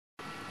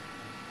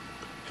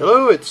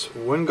Hello, it's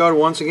Wingard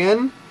once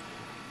again,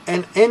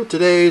 and in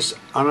today's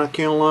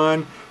Anarchy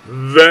Online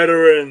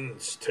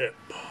Veterans Tip,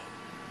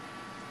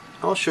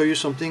 I'll show you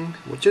something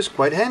which is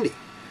quite handy,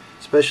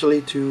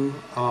 especially to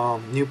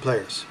new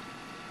players.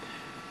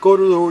 Go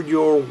to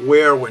your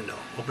Where window.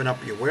 Open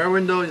up your Where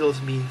window. There'll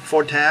be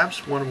 4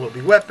 tabs. One will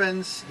be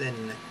Weapons,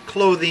 then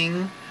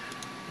Clothing,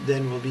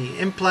 then will be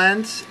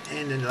Implants,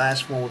 and then the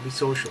last one will be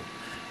Social.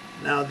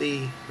 Now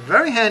the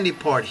very handy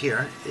part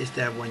here is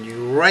that when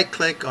you right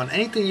click on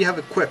anything you have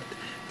equipped,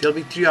 there'll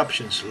be 3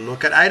 options: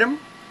 look at item,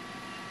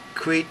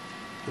 create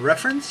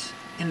reference,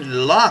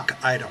 and lock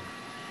item.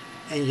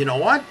 And you know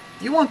what?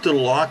 You want to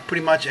lock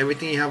pretty much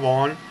everything you have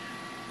on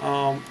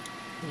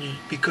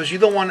because you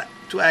don't want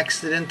to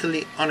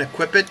accidentally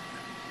unequip it,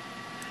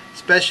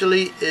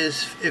 especially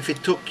if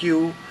it took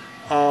you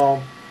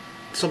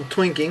some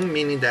twinking,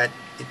 meaning that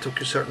it took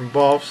you certain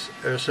buffs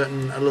or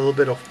a little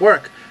bit of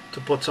work to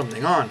put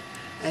something on,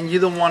 and you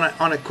don't want to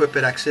unequip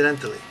it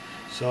accidentally.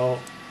 So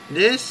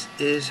this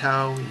is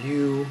how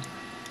you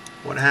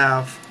would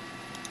have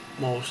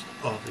most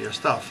of your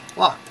stuff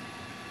locked,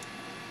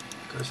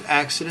 because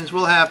accidents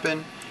will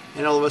happen,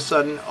 and all of a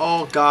sudden,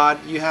 oh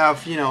God, you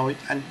have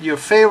your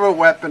favorite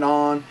weapon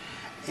on,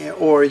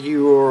 or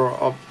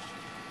your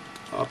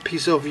a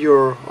piece of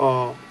your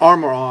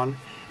armor on,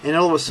 and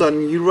all of a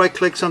sudden you right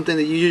click something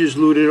that you just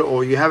looted,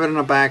 or you have it in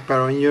a backpack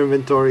or in your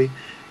inventory,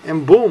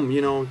 and boom,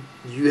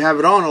 you have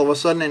it on all of a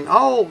sudden, and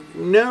oh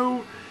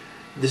no,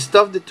 the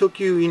stuff that took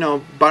you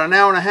about an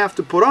hour and a half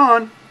to put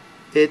on,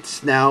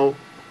 it's now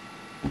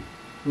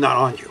not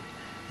on you.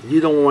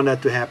 You don't want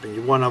that to happen.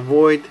 You want to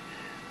avoid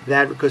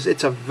that, because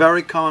it's a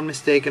very common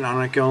mistake in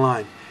Anarchy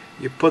Online.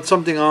 You put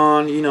something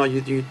on,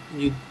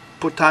 you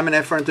put time and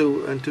effort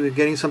into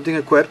getting something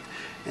equipped,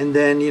 and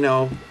then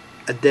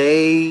a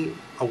day,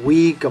 a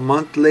week, a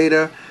month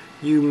later,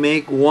 you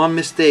make one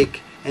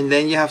mistake, and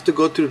then you have to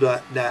go through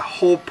that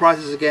whole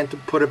process again to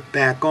put it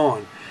back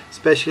on,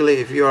 especially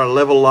if you're a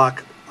level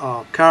lock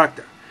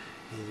character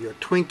and you're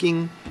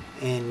twinking,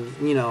 and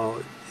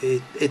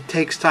it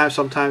takes time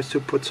sometimes to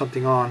put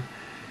something on,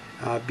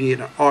 be it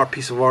a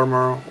piece of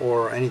armor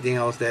or anything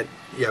else that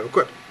you have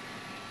equipped.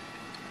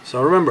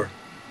 So remember,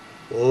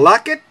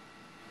 lock it,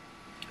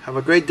 have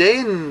a great day,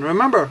 and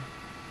remember,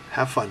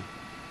 have fun.